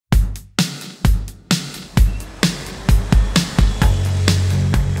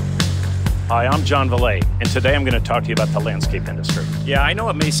Hi, I'm John Valet, and today I'm going to talk to you about the landscape industry. Yeah, I know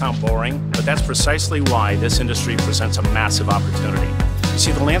it may sound boring, but that's precisely why this industry presents a massive opportunity. You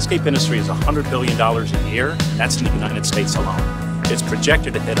see, the landscape industry is $100 billion a year. That's in the United States alone. It's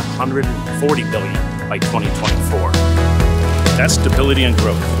projected to hit $140 billion by 2024. That's stability and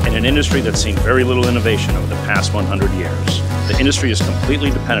growth in an industry that's seen very little innovation over the past 100 years. The industry is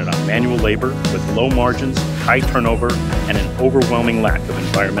completely dependent on manual labor with low margins, high turnover, and an overwhelming lack of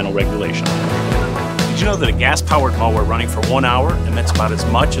environmental regulation. Did you know that a gas-powered mower running for 1 hour emits about as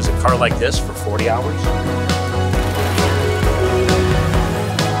much as a car like this for 40 hours?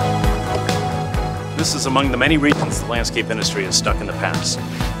 This is among the many reasons the landscape industry is stuck in the past,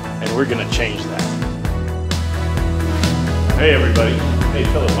 and we're going to change that. Hey everybody. Hey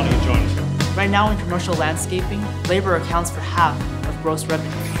Philip, why don't you join us? Right now in commercial landscaping, labor accounts for half of gross revenue.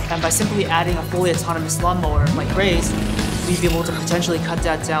 And by simply adding a fully autonomous lawnmower like Graze, we'd be able to potentially cut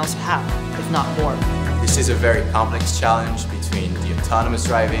that down to half, if not more. This is a very complex challenge between the autonomous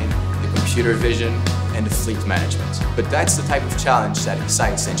driving, the computer vision, and the fleet management. But that's the type of challenge that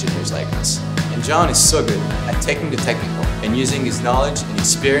excites engineers like us. And John is so good at taking the technical and using his knowledge and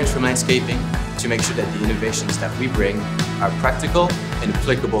experience from landscaping to make sure that the innovations that we bring are practical and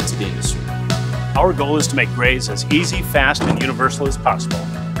applicable to the industry. Our goal is to make Graze as easy, fast, and universal as possible.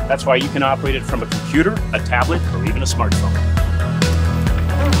 That's why you can operate it from a computer, a tablet, or even a smartphone.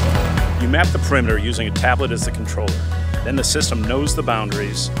 You map the perimeter using a tablet as the controller. Then the system knows the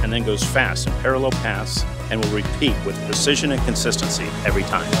boundaries and then goes fast in parallel paths and will repeat with precision and consistency every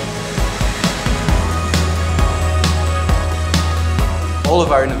time. All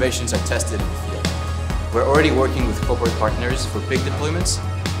of our innovations are tested in the field. We're already working with corporate partners for big deployments,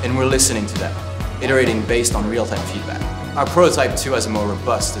 and we're listening to them, iterating based on real-time feedback. Our prototype 2 has a more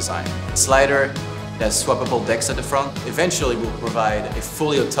robust design. It's lighter, it has swappable decks at the front. Eventually, we'll provide a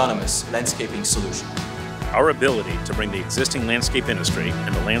fully autonomous landscaping solution. Our ability to bring the existing landscape industry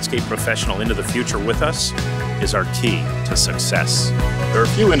and the landscape professional into the future with us is our key to success. There are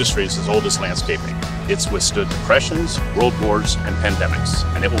few industries as old as landscaping. It's withstood depressions, world wars, and pandemics,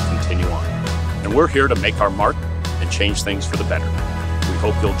 and it will continue on. And we're here to make our mark and change things for the better. We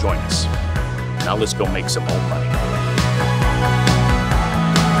hope you'll join us. Now let's go make some more money.